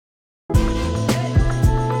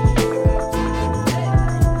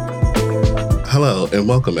Hello and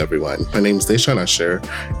welcome everyone. My name is Deshaun Usher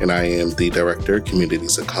and I am the Director of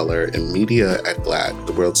Communities of Color and Media at GLAAD,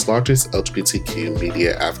 the world's largest LGBTQ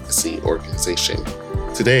media advocacy organization.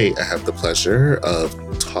 Today, I have the pleasure of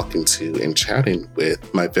talking to and chatting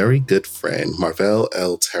with my very good friend, Marvell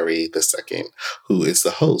Terry II, who is the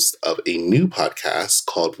host of a new podcast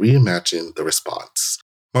called Reimagine the Response.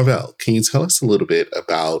 Marvell, can you tell us a little bit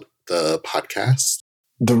about the podcast?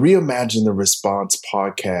 The Reimagine the Response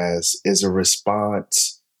podcast is a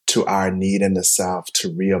response to our need in the South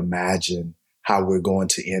to reimagine how we're going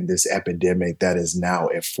to end this epidemic that is now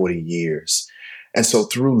at 40 years. And so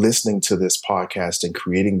through listening to this podcast and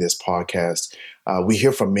creating this podcast, we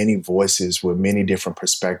hear from many voices with many different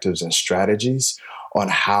perspectives and strategies on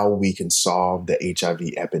how we can solve the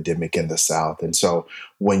HIV epidemic in the South. And so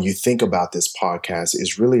when you think about this podcast,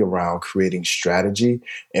 it's really around creating strategy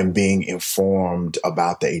and being informed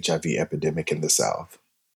about the HIV epidemic in the South.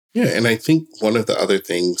 Yeah, and I think one of the other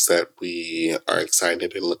things that we are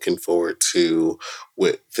excited and looking forward to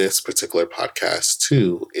with this particular podcast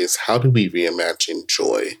too is how do we reimagine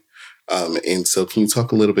joy? And so can you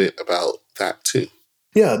talk a little bit about that too?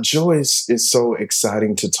 Yeah, joy is so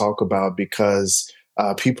exciting to talk about because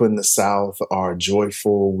people in the South are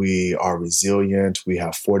joyful, we are resilient, we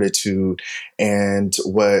have fortitude. And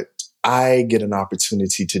what I get an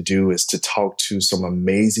opportunity to do is to talk to some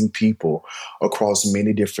amazing people across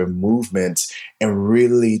many different movements and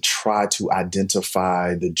really try to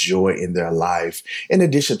identify the joy in their life. In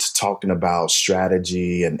addition to talking about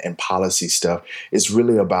strategy and policy stuff, it's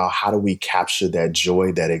really about how do we capture that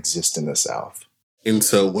joy that exists in the South. And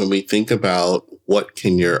so when we think about what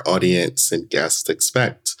can your audience and guests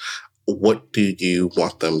expect, what do you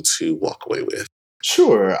want them to walk away with?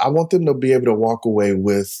 Sure. I want them to be able to walk away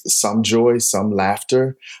with some joy, some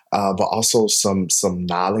laughter, but also some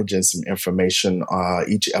knowledge and some information.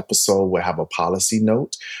 Each episode will have a policy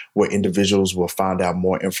note where individuals will find out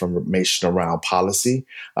more information around policy.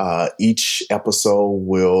 Each episode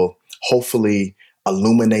will hopefully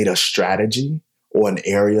illuminate a strategy or an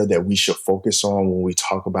area that we should focus on when we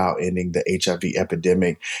talk about ending the HIV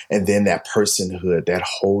epidemic, and then that personhood, that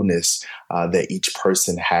wholeness that each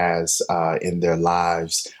person has in their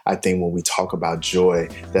lives. I think when we talk about joy,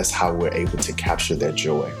 that's how we're able to capture that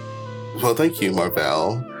joy. Well, thank you,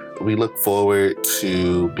 Marvell. We look forward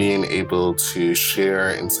to being able to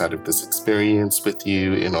share inside of this experience with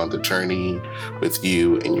you and on the journey with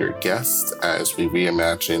you and your guests as we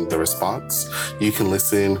reimagine the response. You can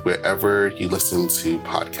listen wherever you listen to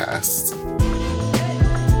podcasts.